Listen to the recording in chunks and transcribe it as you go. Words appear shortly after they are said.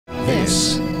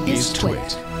This is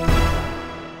Twit.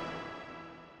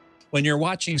 When you're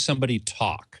watching somebody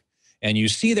talk and you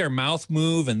see their mouth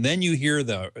move and then you hear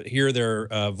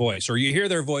their voice, or you hear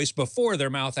their voice before their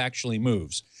mouth actually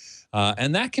moves,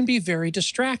 and that can be very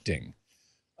distracting.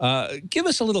 Give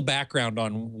us a little background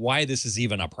on why this is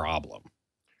even a problem.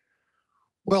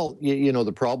 Well, you know,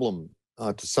 the problem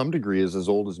to some degree is as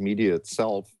old as media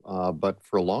itself, but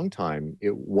for a long time,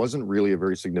 it wasn't really a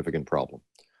very significant problem.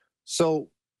 So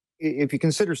if you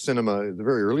consider cinema, the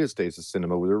very earliest days of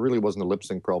cinema, there really wasn't a lip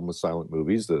sync problem with silent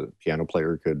movies. The piano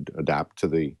player could adapt to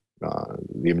the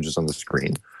images on the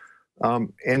screen.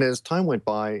 And as time went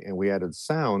by and we added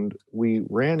sound, we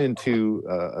ran into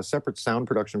a separate sound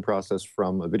production process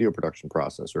from a video production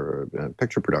process or a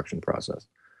picture production process.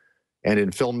 And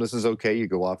in film, this is okay. You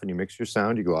go off and you mix your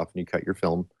sound, you go off and you cut your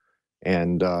film,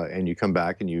 and you come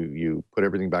back and you put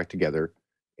everything back together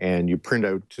and you print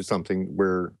out to something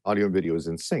where audio and video is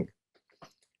in sync.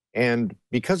 And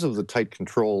because of the tight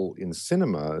control in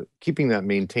cinema, keeping that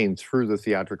maintained through the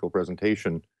theatrical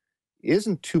presentation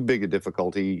isn't too big a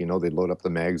difficulty. You know, they'd load up the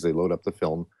mags, they load up the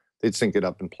film, they'd sync it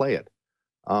up and play it.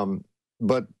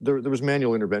 But there was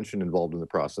manual intervention involved in the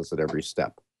process at every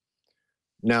step.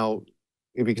 Now,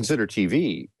 if you consider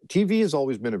TV, TV has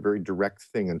always been a very direct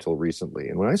thing until recently.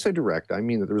 And when I say direct, I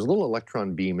mean that there was a little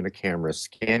electron beam in a camera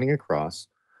scanning across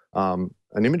an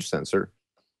image sensor,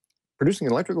 producing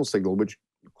an electrical signal, which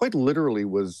quite literally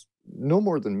was no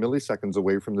more than milliseconds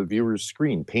away from the viewer's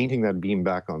screen, painting that beam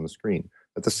back on the screen.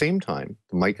 At the same time,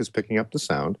 the mic is picking up the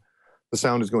sound. The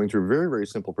sound is going through very, very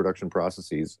simple production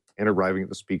processes and arriving at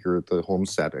the speaker at the home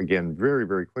set, again, very,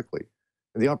 very quickly.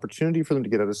 And the opportunity for them to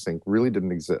get out of sync really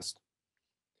didn't exist.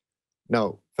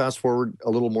 Now, fast forward a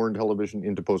little more in television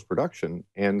into post-production,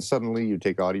 and suddenly you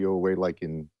take audio away like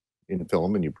in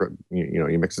film, and you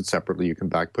mix it separately, you come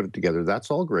back, put it together. That's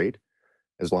all great,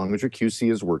 as long as your QC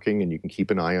is working and you can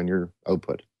keep an eye on your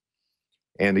output.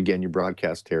 And again, you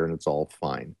broadcast here and it's all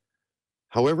fine.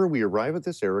 However, we arrive at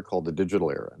this era called the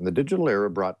digital era, and the digital era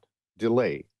brought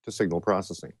delay to signal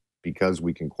processing because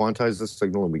we can quantize the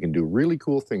signal and we can do really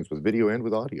cool things with video and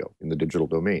with audio in the digital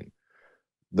domain.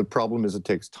 The problem is it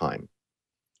takes time.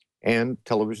 And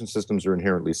television systems are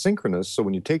inherently synchronous, so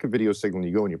when you take a video signal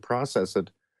and you go and you process it,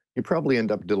 you probably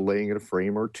end up delaying it a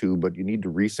frame or two, but you need to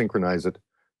resynchronize it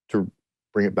to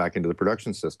bring it back into the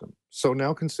production system. So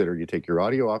now consider you take your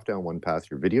audio off down one path,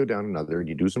 your video down another, and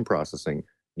you do some processing, and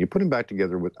you put them back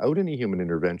together without any human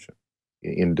intervention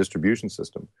in a distribution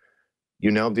system.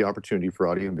 You now have the opportunity for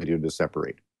audio and video to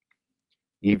separate.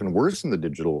 Even worse in the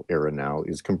digital era now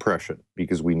is compression,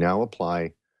 because we now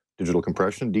apply digital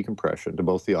compression and decompression to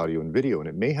both the audio and video, and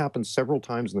it may happen several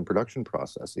times in the production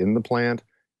process, in the plant,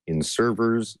 in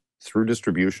servers, through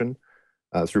distribution,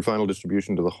 through final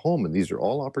distribution to the home, and these are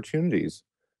all opportunities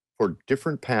for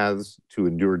different paths to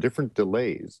endure different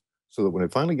delays so that when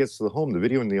it finally gets to the home, the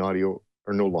video and the audio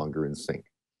are no longer in sync.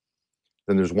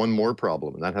 Then there's one more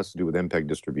problem, and that has to do with MPEG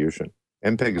distribution.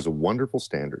 MPEG is a wonderful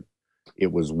standard.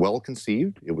 It was well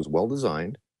conceived, it was well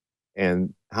designed,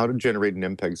 and how to generate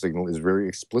an MPEG signal is very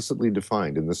explicitly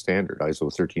defined in the standard,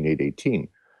 ISO 13818.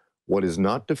 What is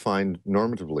not defined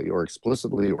normatively or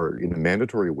explicitly or in a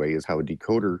mandatory way is how a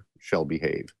decoder shall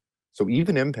behave. So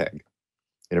even MPEG,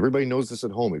 and everybody knows this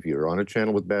at home, if you're on a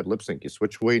channel with bad lip sync, you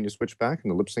switch away and you switch back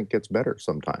and the lip sync gets better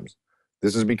sometimes.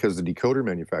 This is because the decoder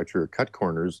manufacturer cut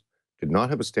corners, did not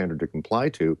have a standard to comply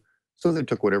to, so they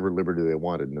took whatever liberty they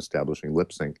wanted in establishing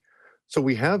lip sync. So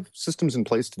we have systems in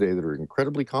place today that are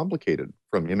incredibly complicated,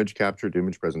 from image capture to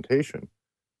image presentation.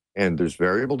 And there's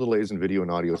variable delays in video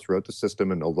and audio throughout the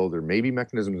system, and although there may be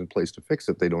mechanisms in place to fix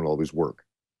it, they don't always work.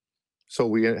 So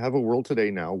we have a world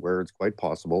today now where it's quite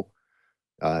possible,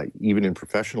 even in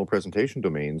professional presentation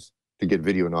domains, to get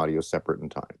video and audio separate in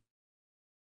time.